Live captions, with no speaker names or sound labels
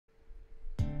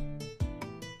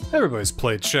Everybody's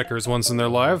played checkers once in their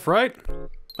life, right?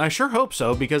 I sure hope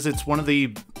so, because it's one of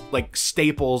the, like,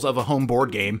 staples of a home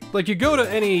board game. Like, you go to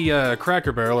any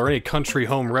Cracker Barrel or any country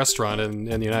home restaurant in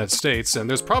the United States, and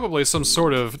there's probably some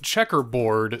sort of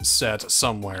checkerboard set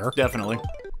somewhere. Definitely.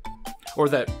 Or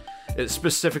that,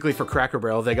 specifically for Cracker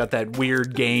Barrel, they got that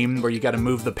weird game where you gotta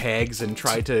move the pegs and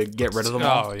try to get rid of them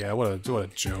all. Oh, yeah, what a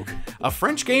joke. A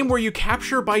French game where you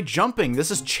capture by jumping. This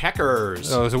is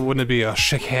checkers. Oh, so wouldn't it be a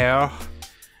checker?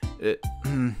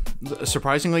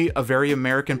 Surprisingly, a very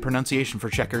American pronunciation for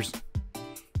checkers.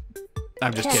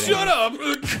 I'm just kidding. Shut up!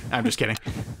 I'm just kidding.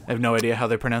 I have no idea how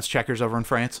they pronounce checkers over in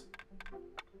France.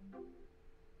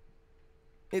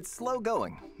 It's slow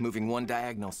going, moving one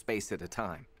diagonal space at a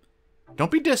time. Don't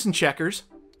be dissing checkers.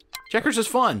 Checkers is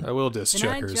fun. I will diss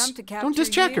checkers. Don't diss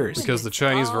checkers. Because the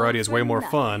Chinese variety is way more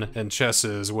fun, and chess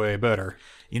is way better.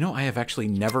 You know, I have actually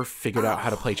never figured out how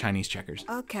to play Chinese checkers.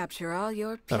 I'll capture all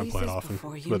your pieces I don't play it often,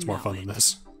 but it's more fun than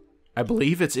this. I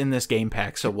believe it's in this game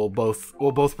pack, so we'll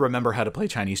both remember how to play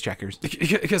Chinese checkers.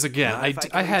 Because again,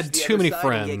 I had too many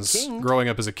friends growing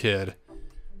up as a kid.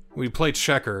 We played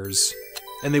checkers,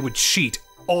 and they would cheat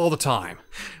all the time.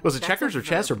 Was it checkers or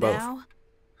chess or both?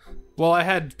 Well, I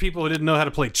had people who didn't know how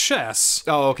to play chess.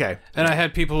 Oh, okay. And I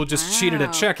had people who just cheated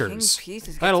at checkers.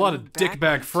 I had a lot of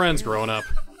dickbag friends growing up.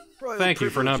 Thank you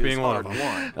for not being one of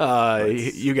them.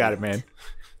 You got it, man.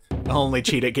 I only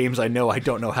cheat at games I know I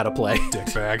don't know how to play.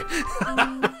 Dickbag.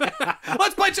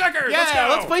 Let's play checkers! Yeah, Let's go!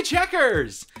 Let's play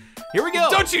checkers! Here we go!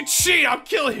 Don't you cheat! I'll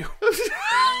kill you!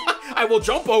 I will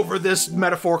jump over this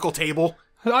metaphorical table.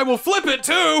 I will flip it,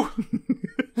 too!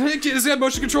 Is that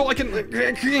motion control? I can...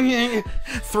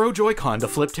 Throw Joy-Con to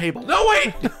flip table. No,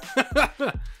 wait!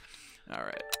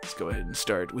 Alright, let's go ahead and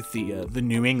start with the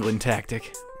New England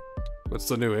tactic. What's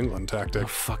the New England tactic? Oh,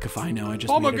 fuck if I know, I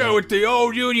just I'm gonna go with the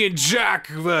old Union Jack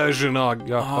version.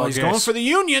 Oh, he's going for the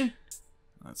Union!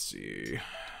 Let's see...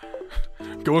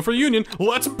 Going for the Union.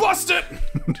 Let's bust it!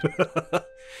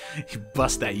 You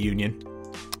bust that Union.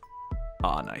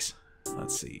 Aw, nice.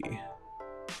 Let's see...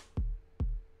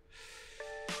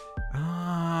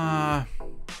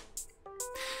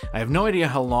 I have no idea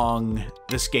how long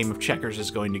this game of checkers is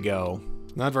going to go.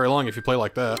 Not very long if you play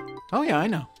like that. Oh yeah, I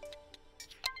know.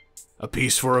 A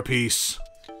piece for a piece.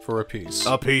 For a piece.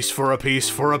 A piece for a piece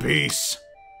for a piece.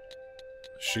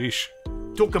 Sheesh.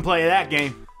 Who can play that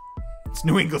game? It's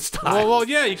New England style. Well,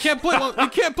 yeah, you can't play one. You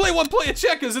can't play one play of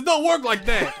checkers. It don't work like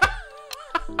that.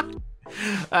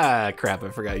 Ah, crap! I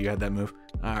forgot you had that move.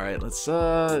 All right, let's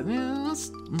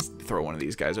throw one of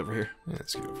these guys over here. Yeah,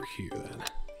 let's get over here then.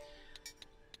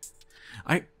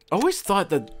 I always thought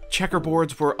that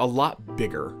checkerboards were a lot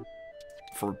bigger,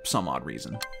 for some odd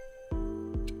reason.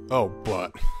 Oh,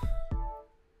 but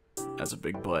that's a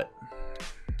big butt.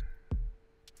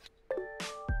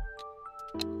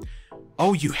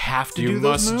 Oh, you have to do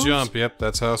those moves? You must jump. Yep,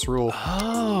 that's house rule.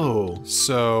 Oh.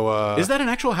 So, is that an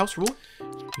actual house rule?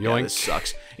 Yoink. Yeah, this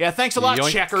sucks. Yeah, thanks a lot, Yoink.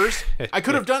 Checkers. I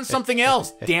could have done something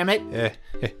else, damn it.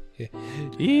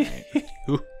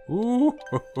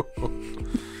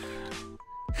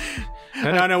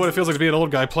 And I know what it feels like to be an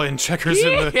old guy playing checkers in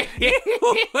the... You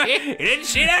didn't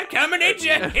see that coming, did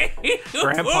you?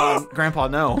 Grandpa,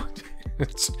 no.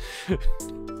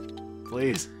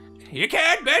 Please. You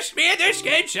can't best me at this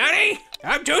game, Sonny.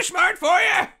 I'm too smart for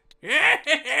you.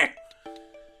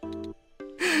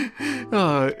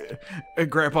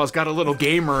 Grandpa's got a little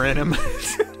gamer in him.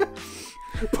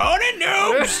 Pony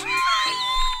noobs.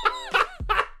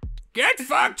 Get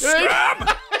fucked, scrub.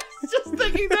 Just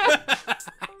thinking that.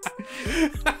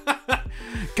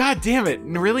 God damn it.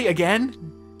 Really? Again?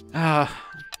 Right.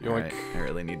 I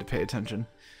really need to pay attention.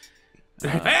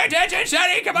 Pay attention,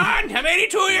 Sonny. Come on. I'm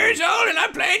 82 years old and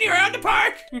I'm playing you around the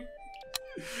park.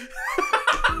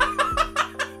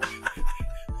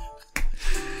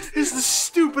 It's the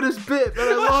stupidest bit, but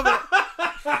I love it.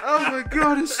 Oh my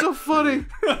god, it's so funny.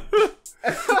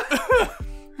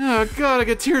 Oh god, I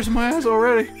get tears in my eyes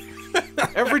already.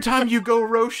 Every time you go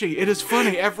Roshi, it is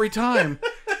funny every time.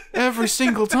 Every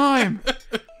single time.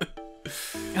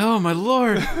 Oh my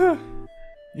lord.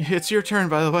 It's your turn,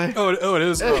 by the way. Oh, it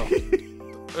is? Oh.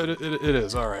 It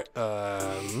is, alright.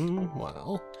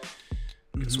 Well,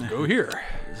 guess we'll go here.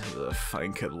 This is a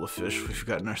fine kettle of fish we've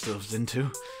gotten ourselves into.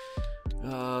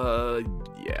 Yeah,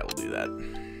 we'll do that.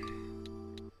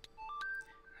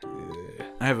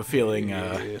 I have a feeling,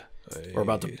 we're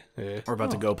about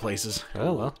to go places.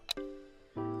 Oh, well.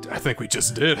 I think we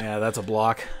just did. Yeah, that's a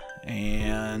block.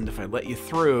 And if I let you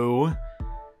through,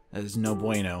 that is no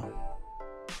bueno.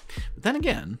 But then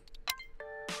again...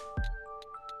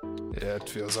 Yeah, it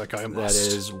feels like I must.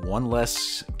 That is one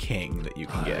less king that you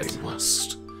can get. I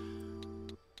must.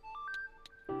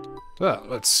 Well,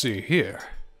 let's see here.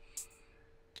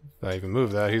 If I even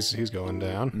move that, he's going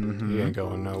down. He ain't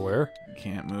going nowhere.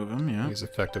 Can't move him, yeah. He's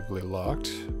effectively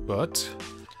locked, but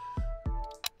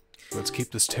let's keep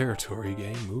this territory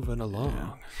game moving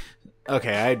along.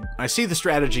 Okay, I see the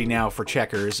strategy now for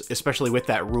checkers, especially with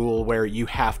that rule where you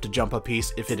have to jump a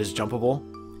piece if it is jumpable.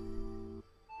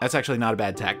 That's actually not a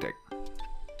bad tactic.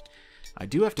 I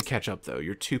do have to catch up, though.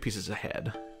 You're 2 pieces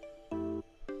ahead.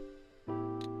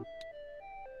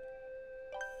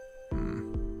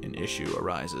 An issue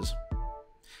arises.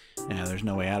 Yeah, there's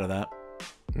no way out of that.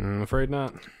 I'm afraid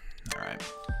not. Alright.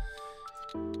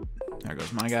 There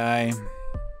goes my guy.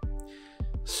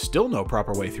 Still no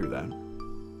proper way through that.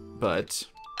 But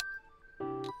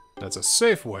That's a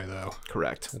safe way, though.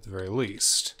 correct. At the very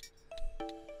least.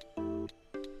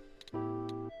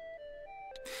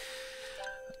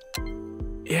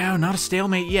 Yeah, not a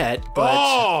stalemate yet,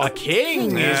 but a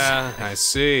king is... Yeah, I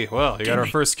see. Well, you got our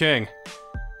me. first king.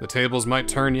 The tables might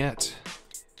turn yet.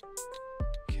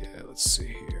 Okay, let's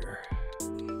see here.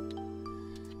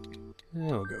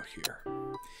 We'll go here.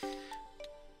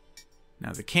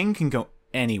 Now, the king can go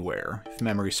anywhere, if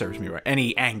memory serves me right.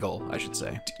 Any angle, I should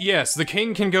say. Yes, the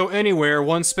king can go anywhere,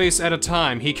 one space at a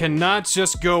time. He cannot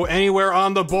just go anywhere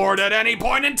on the board at any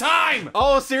point in time!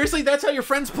 Oh, seriously? That's how your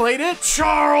friends played it?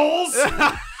 Charles!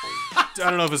 I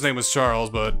don't know if his name was Charles,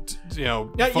 but, you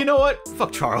know... Yeah, you know what?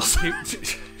 Fuck Charles.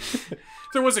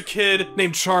 There was a kid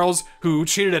named Charles who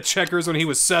cheated at checkers when he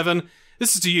was 7.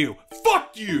 This is to you.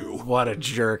 Fuck you! What a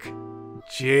jerk.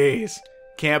 Jeez.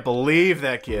 Can't believe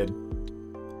that kid.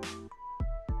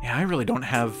 Yeah, I really don't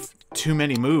have too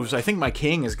many moves. I think my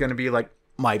king is gonna be like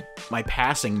my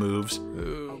passing moves.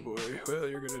 Oh boy, well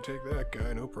you're gonna take that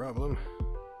guy, no problem.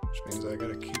 Which means I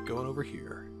gotta keep going over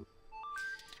here.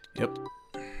 Yep.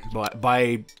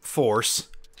 By force.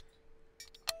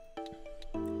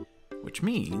 Which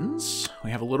means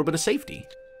we have a little bit of safety.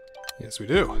 Yes, we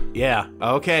do. Yeah,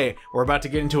 okay. We're about to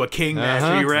get into a king match.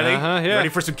 Are you ready? Yeah. Ready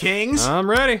for some kings? I'm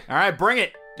ready. All right, bring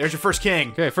it. There's your first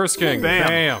king. Okay, first king. Bam.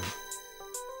 Bam.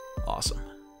 Awesome.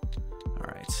 All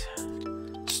right.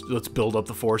 Let's build up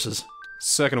the forces.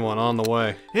 Second one on the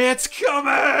way. It's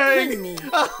coming!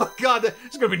 Oh god,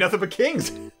 there's gonna be nothing but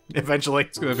kings eventually.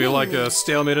 It's gonna be like a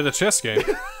stalemate at a chess game.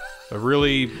 A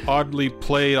really oddly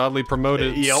played, oddly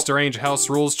promoted, Yep. strange house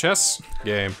rules chess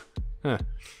game. Huh.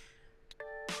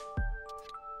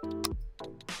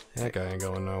 That guy ain't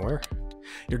going nowhere.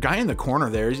 Your guy in the corner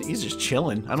there, he's just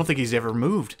chilling. I don't think he's ever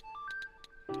moved.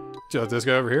 So this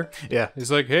guy over here? Yeah.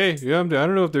 He's like, hey, I don't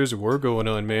know if there's a war going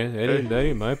on, man. That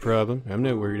ain't my problem. I'm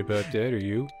not worried about that, are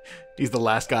you? He's the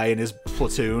last guy in his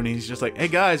platoon. He's just like, hey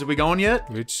guys, are we going yet?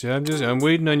 I'm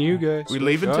waiting on you guys. We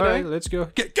leaving All today? right, let's go.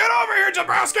 Get over here,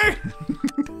 Jabrowski!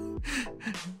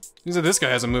 He said this guy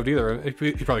hasn't moved either.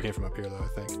 He probably came from up here, though, I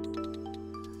think.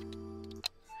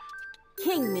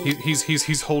 King me.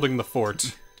 He's holding the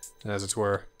fort, as it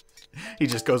were. He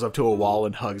just goes up to a wall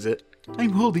and hugs it.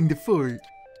 I'm holding the fort.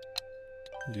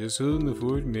 Just holding the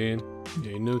fort, man.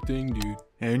 Ain't no thing, dude.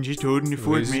 I'm just holding the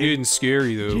fort, It's man. getting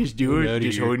scary, though. Just do I'm it. outta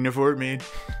Just here. holding the fort, man.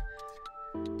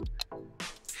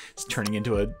 It's turning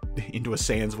into a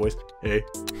Sans voice. Hey.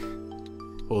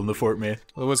 Holding the fort, man.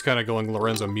 Well, it was kind of going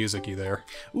Lorenzo music-y there.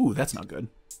 Ooh, that's not good.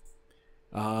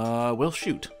 We'll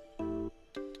shoot.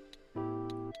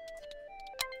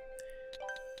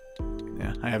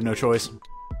 Yeah, I have no choice.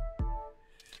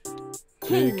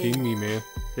 Hey, king me, man.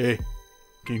 Hey,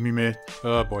 king me, man.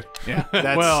 Oh, boy. Yeah,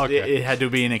 that's, Well, okay. it had to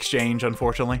be an exchange,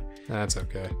 unfortunately. That's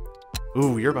okay.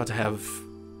 Ooh, you're about to have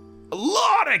a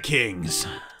lot of kings.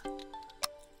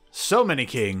 So many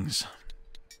kings.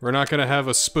 We're not gonna have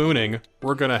a spooning.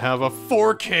 We're gonna have a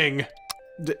four-king.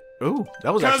 Ooh,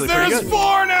 that was Because actually pretty there's good.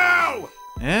 4 now!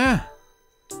 Yeah.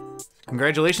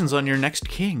 Congratulations on your next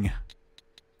king.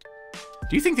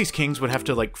 Do you think these kings would have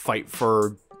to like fight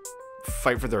for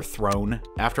their throne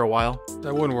after a while?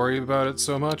 I wouldn't worry about it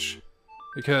so much.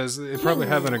 Because they probably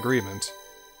have an agreement.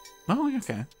 Oh,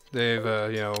 okay. They've,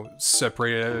 you know,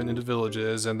 separated into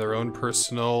villages and their own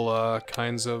personal,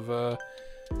 kinds of,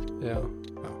 you know,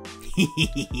 oh.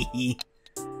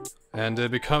 And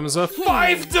it becomes a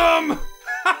fiefdom!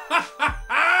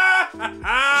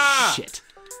 Shit.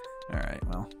 All right,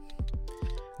 well,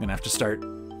 I'm gonna have to start.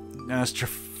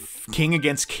 King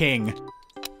against king.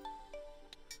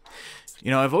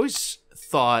 You know, I've always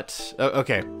thought.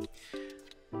 Okay,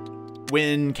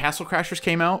 when Castle Crashers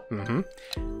came out,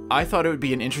 I thought it would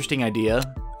be an interesting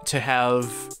idea to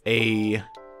have a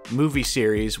movie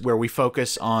series where we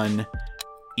focus on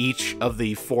each of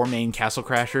the 4 main Castle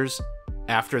Crashers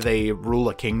after they rule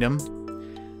a kingdom.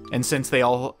 And since they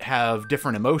all have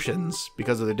different emotions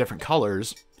because of the different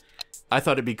colors, I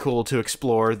thought it'd be cool to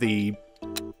explore the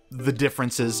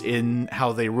differences in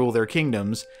how they rule their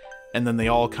kingdoms, and then they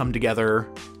all come together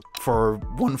for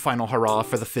one final hurrah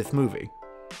for the 5th movie.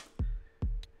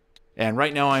 And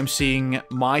right now I'm seeing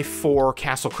my 4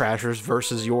 Castle Crashers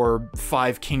versus your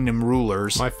 5 Kingdom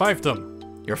Rulers. My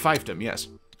fiefdom. Your fiefdom, yes.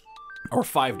 Or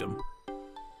fivedom.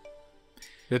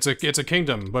 It's a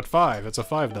kingdom, but 5. It's a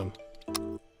fiefdom.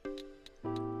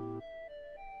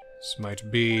 This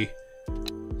might be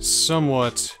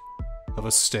somewhat of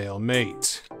a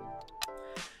stalemate.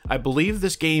 I believe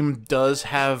this game does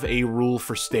have a rule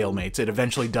for stalemates. It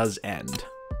eventually does end.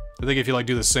 I think if you, like,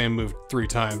 do the same move 3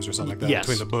 times or something like that Yes.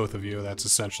 between the both of you, that's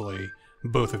essentially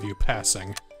both of you passing.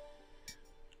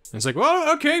 And it's like,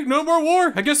 well, okay, no more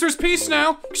war. I guess there's peace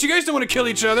now, because you guys don't want to kill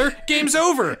each other. Game's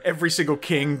over. Every single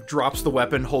king drops the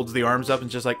weapon, holds the arms up, and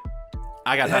just like,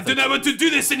 I got I nothing. do not want to do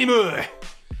this anymore.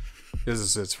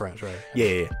 It's French, right?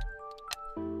 Yeah.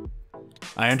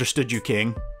 I understood you,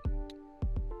 king.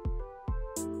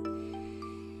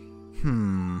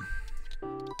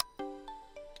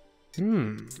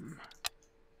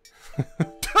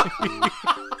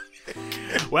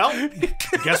 Well,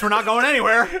 guess we're not going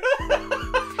anywhere.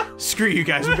 Screw you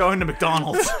guys, I'm going to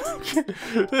McDonald's.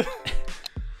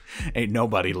 Ain't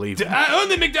nobody leaving. I own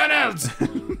the McDonald's.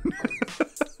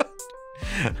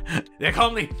 They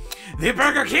call me the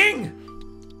Burger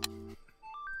King.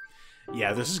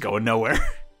 Yeah, this is going nowhere.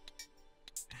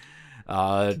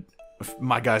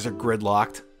 My guys are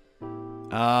gridlocked.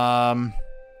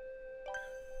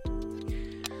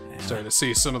 Starting to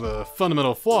see some of the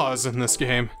fundamental flaws in this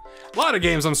game. A lot of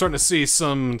games I'm starting to see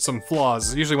some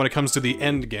flaws, usually when it comes to the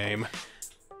end game.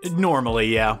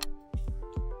 Normally, yeah.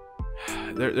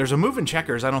 There's a move in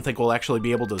checkers I don't think we'll actually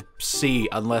be able to see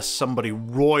unless somebody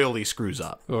royally screws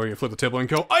up. Or you flip the table and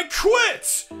go, I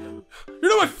quit! You're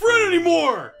not my friend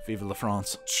anymore! Vive la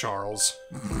France. Charles.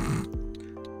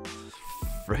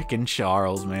 Frickin'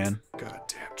 Charles, man.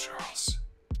 Goddamn Charles.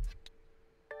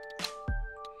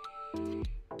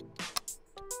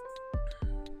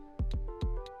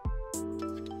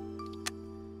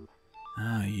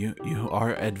 Ah, you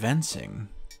are advancing.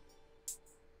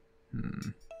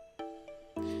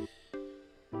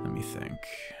 Let me think.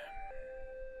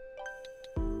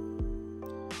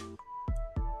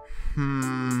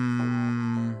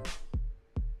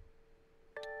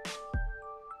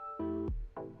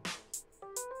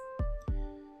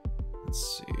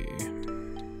 Let's see.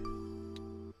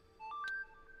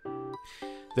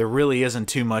 There really isn't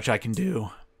too much I can do.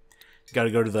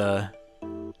 Gotta go to the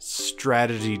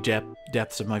strategy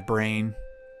depths of my brain.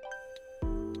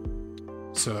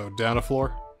 So, down a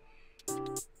floor?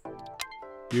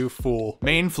 You fool.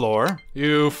 Main floor.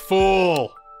 You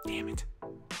fool! Damn it.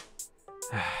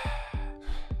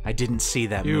 I didn't see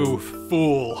that You move.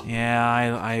 fool.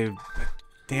 Yeah, I...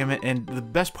 Damn it. And the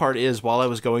best part is, while I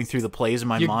was going through the plays in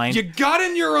my mind... You got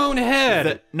in your own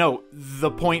head! The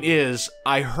point is,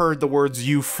 I heard the words,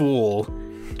 you fool,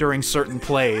 during certain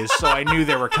plays, so I knew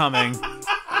they were coming.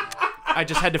 I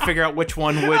just had to figure out which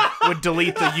one would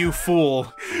delete the you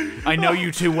fool. I know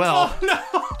you too well. No!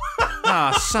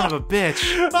 Ah, son of a bitch.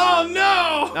 Oh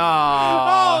no!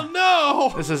 Ah. Oh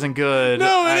no! This isn't good.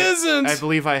 No, it isn't. I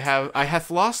believe I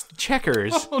have lost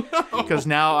checkers. Oh no! Because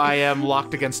now I am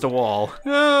locked against a wall.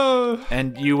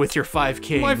 And you with your 5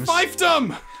 kings. My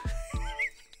fiefdom!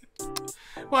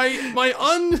 my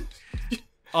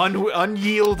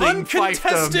unyielding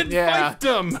uncontested fiefdom. Yeah.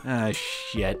 fiefdom! Ah,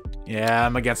 shit. Yeah,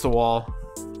 I'm against the wall.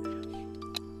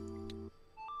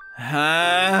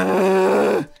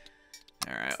 Alright,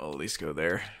 I'll at least go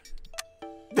there.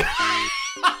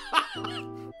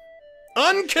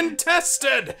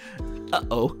 Uncontested!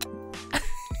 Uh-oh.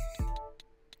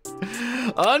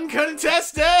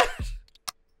 Uncontested!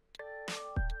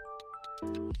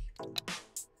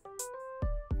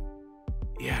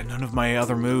 Yeah, none of my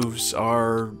other moves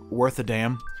are worth a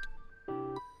damn.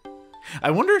 I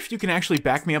wonder if you can actually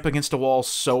back me up against a wall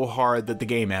so hard that the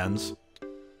game ends.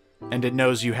 And it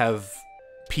knows you have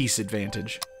peace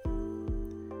advantage.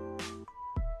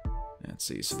 Let's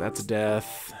see, so that's a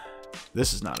death.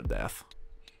 This is not a death.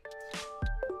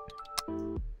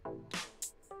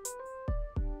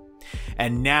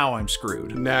 And now I'm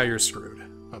screwed. Now you're screwed,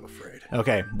 I'm afraid.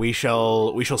 Okay, we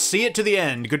shall see it to the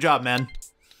end. Good job, man.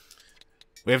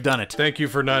 We have done it. Thank you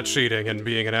for not cheating and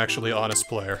being an actually honest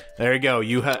player. There you go.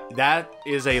 That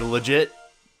is a legit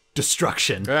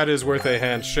destruction. That is worth a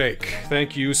handshake.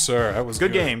 Thank you, sir. That was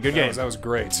Good game, good game. That was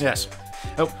great. Yes.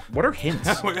 Oh, what are hints?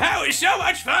 That was so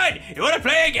much fun! You wanna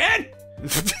play again?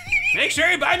 Make sure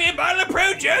you buy me a bottle of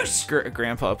prune juice!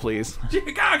 Grandpa, please.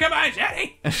 Come on,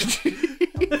 Johnny!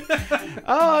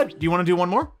 Do you want to do one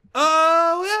more?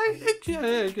 Well,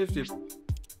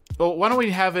 why don't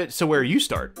we have it so where you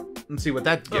start and see what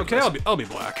that gives Okay, us. I'll be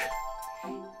black.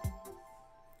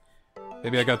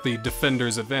 Maybe I got the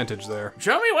defender's advantage there.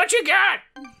 Show me what you got.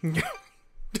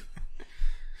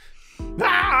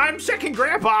 I'm second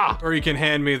grandpa! Or you can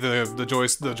hand me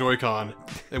the Joy-Con,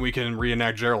 and we can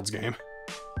reenact Gerald's game.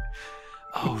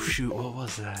 Oh shoot, what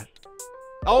was that?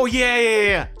 Oh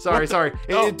yeah. Sorry.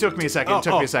 It took me a second. It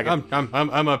took me a second.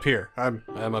 I'm up here.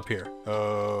 I'm up here.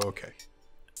 Okay.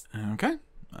 Okay.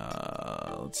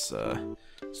 Let's do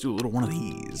a little one of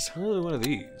these. Another one of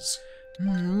these.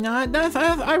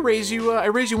 I raise you. I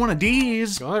raise you one of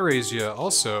these. I raise you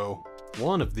also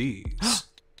one of these.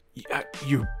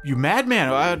 You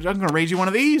madman! I'm gonna raise you one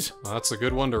of these. Well, that's a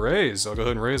good one to raise. I'll go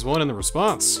ahead and raise one in the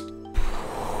response.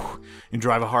 You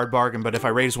drive a hard bargain, but if I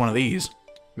raise one of these,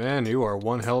 man, you are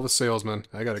one hell of a salesman.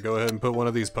 I gotta go ahead and put one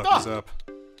of these puppies up.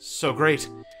 So great,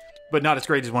 but not as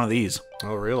great as one of these.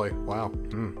 Oh, really? Wow.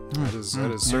 That is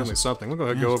certainly something. We'll go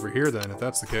ahead and go over here then, if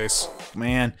that's the case.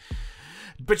 Man,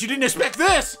 but you didn't expect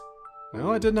this.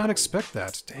 No, I did not expect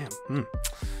that. Damn.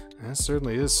 That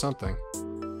certainly is something.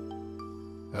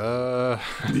 Well,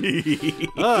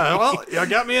 you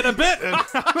got me in a bit.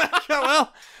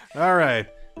 Well, all right.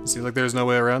 Seems like there's no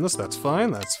way around this. That's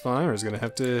fine. That's fine. We're just gonna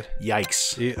have to.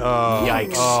 Yikes!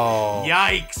 Yikes! Oh.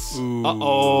 Yikes!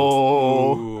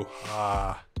 Ooh.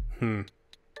 Uh-oh.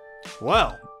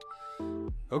 Well.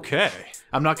 Okay.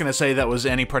 I'm not gonna say that was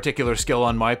any particular skill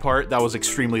on my part. That was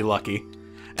extremely lucky,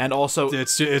 and also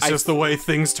It's just the way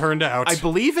things turned out. I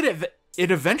believe it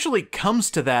eventually comes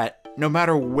to that no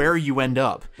matter where you end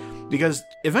up, because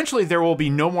eventually there will be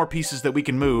no more pieces that we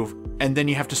can move, and then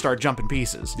you have to start jumping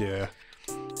pieces. Yeah.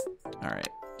 All right,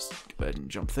 let's go ahead and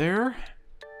jump there.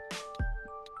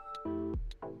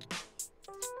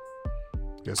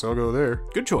 Guess I'll go there.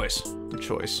 Good choice. Good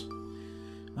choice.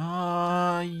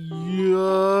 Yeah.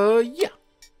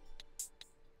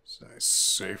 Nice,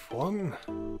 safe one.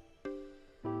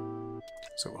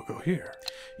 So we'll go here.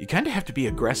 You kind of have to be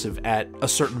aggressive at a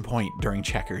certain point during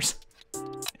checkers,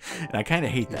 and I kind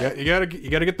of hate that. You gotta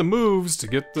get the moves to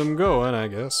get them going, I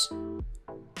guess.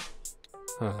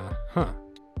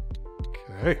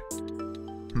 Okay.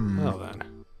 Well then.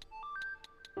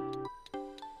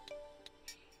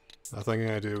 Nothing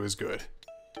I do is good.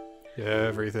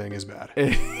 Everything is bad.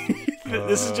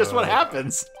 This is just what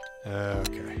happens.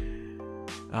 Okay.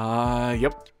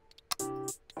 Yep.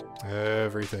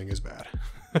 Everything is bad.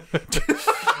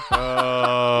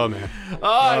 Oh man.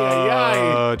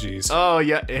 Oh jeez. Oh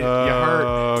yeah. You hurt.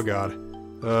 Oh god.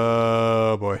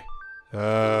 Oh boy.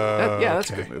 Yeah, that's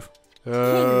a good move.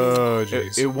 Oh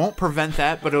jeez. It won't prevent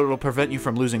that, but it'll prevent you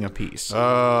from losing a piece.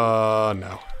 Oh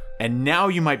no. And now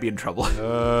you might be in trouble.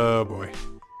 Oh boy.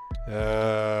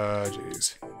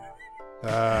 Jeez.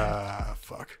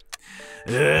 Fuck.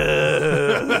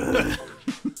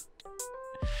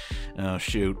 Oh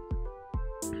shoot.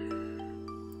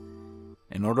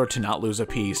 In order to not lose a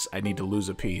piece, I need to lose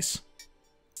a piece.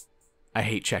 I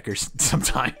hate checkers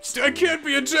sometimes. I can't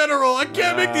be a general. I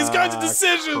can't make these kinds of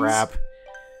decisions. Crap.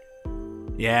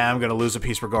 Yeah, I'm gonna lose a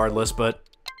piece regardless, but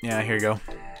yeah, here you go.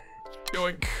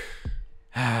 Yoink.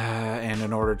 And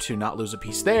in order to not lose a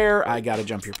piece there, I gotta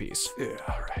jump your piece. Yeah,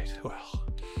 alright. Well.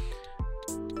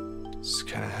 This is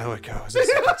kinda how it goes.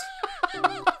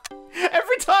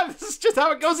 Every time, this is just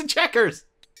how it goes in checkers.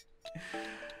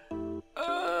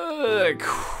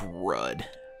 Crud.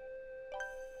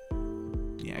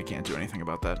 Yeah, I can't do anything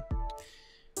about that.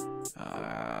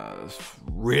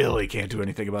 Really can't do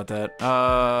anything about that.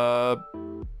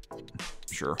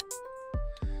 Sure.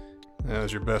 That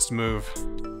was your best move.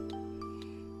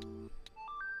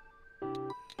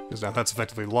 Because now that's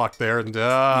effectively locked there, and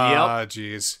Yep.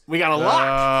 Jeez. We got a lock!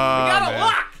 We got a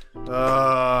lock!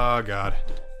 Oh god.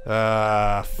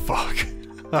 Fuck.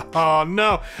 Oh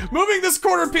no! Moving this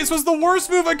corner piece was the worst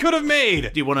move I could have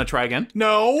made! Do you want to try again?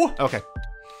 No! Okay.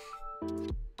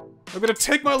 I'm gonna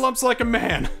take my lumps like a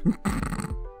man.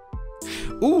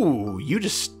 Ooh, you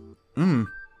just...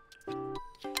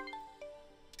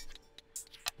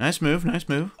 Nice move, nice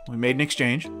move. We made an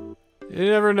exchange. You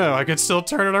never know, I could still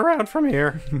turn it around from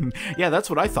here. Yeah, that's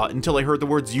what I thought until I heard the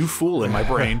words "you fool" in my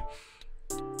brain.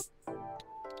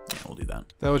 Yeah, we'll do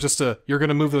that. That was just you're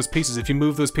gonna move those pieces. If you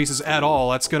move those pieces at all,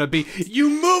 that's gonna be, you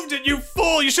moved it, you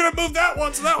fool! You should have moved that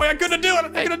one, so that way I couldn't do it. I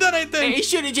couldn't have done anything. He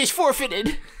should have just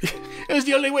forfeited. It was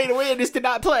the only way to win is to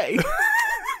not play.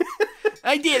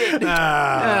 I did it.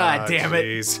 Damn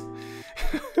it.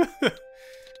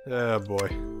 Oh boy.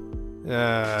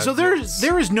 So there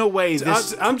is no way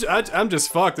this I'm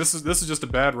just fucked. This is just a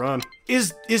bad run.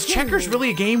 is checkers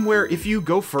really a game where if you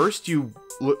go first you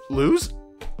lose?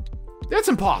 That's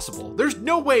impossible. There's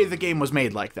no way the game was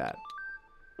made like that.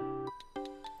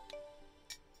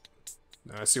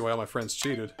 I see why all my friends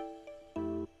cheated.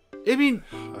 I mean,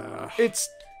 it's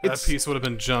That piece would have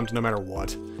been jumped no matter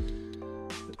what.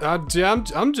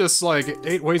 I'm just like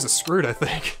 8 ways of screwed, I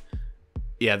think.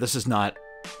 Yeah, this is not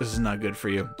good for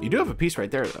you. You do have a piece right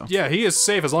there, though. Yeah, he is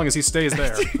safe as long as he stays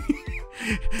there.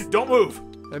 Don't move.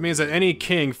 That means that any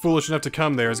king foolish enough to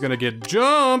come there is gonna get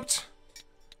jumped.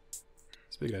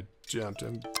 Speaking of jumped,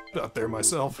 I'm up there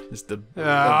myself. It's the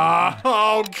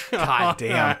Oh God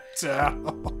damn.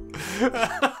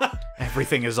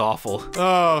 Everything is awful.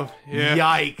 Oh yeah.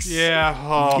 Yikes. Yeah.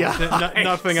 Oh, Yikes.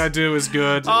 nothing I do is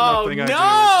good. Oh Nothing no!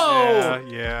 I do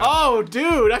is, yeah. Oh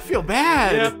dude, I feel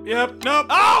bad. Yep. Nope.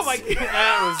 Oh my God.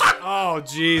 That was. Oh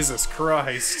Jesus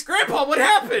Christ. Grandpa, what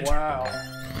happened? Wow.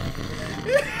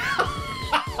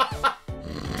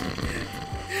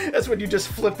 That's when you just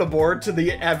flip the board to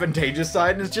the advantageous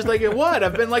side, and it's just like, what?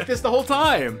 I've been like this the whole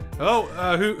time. Oh,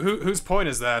 whose point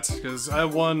is that? Because I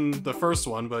won the first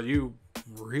one, but you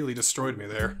really destroyed me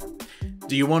there.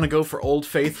 Do you want to go for Old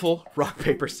Faithful, rock,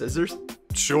 paper, scissors?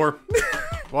 Sure.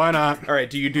 Why not? All right,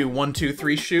 do you do 1, 2,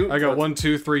 3, shoot? I got 1,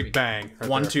 2, 3, bang. Right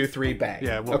 1, there. 2, 3, bang.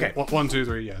 Yeah. Okay. 1, 2,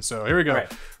 3. Yeah. So here we go. All right.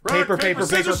 Paper, paper,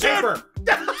 paper, paper.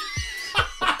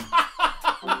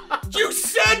 You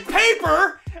said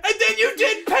paper, and then you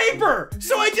did paper,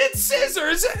 so I did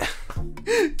scissors.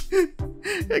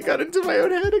 I got into my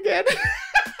own head again.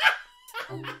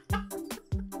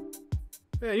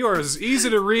 Yeah, you are as easy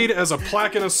to read as a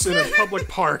plaque in a public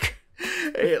park.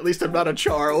 Hey, at least I'm not a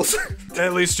Charles.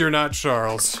 At least you're not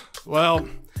Charles. Well,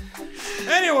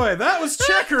 anyway, that was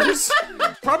checkers.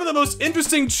 Probably the most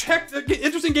interesting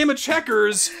game of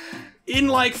checkers in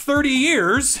like 30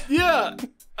 years. Yeah,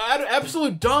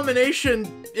 absolute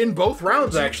domination in both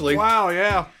rounds, actually. Wow,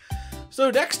 yeah.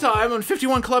 So next time on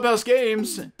 51 Clubhouse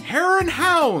Games, Hare and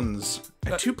Hounds,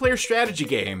 a 2-player strategy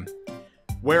game,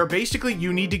 where basically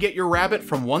you need to get your rabbit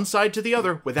from one side to the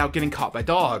other without getting caught by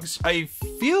dogs. I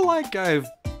feel like I've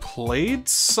played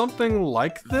something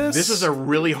like this. This is a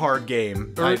really hard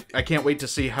game. I can't wait to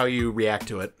see how you react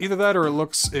to it. Either that or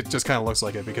it just kind of looks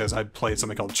like it because I played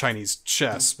something called Chinese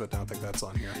chess, but I don't think that's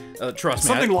on here. Trust me.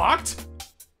 Something locked?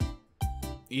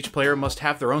 Each player must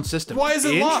have their own system. Why is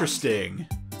it locked? Interesting.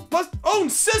 What? Own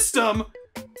system?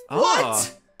 Ah.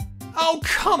 What? Oh,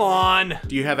 come on.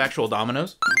 Do you have actual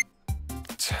dominoes?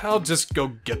 I'll just go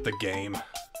get the game.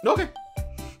 Okay.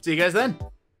 See you guys then.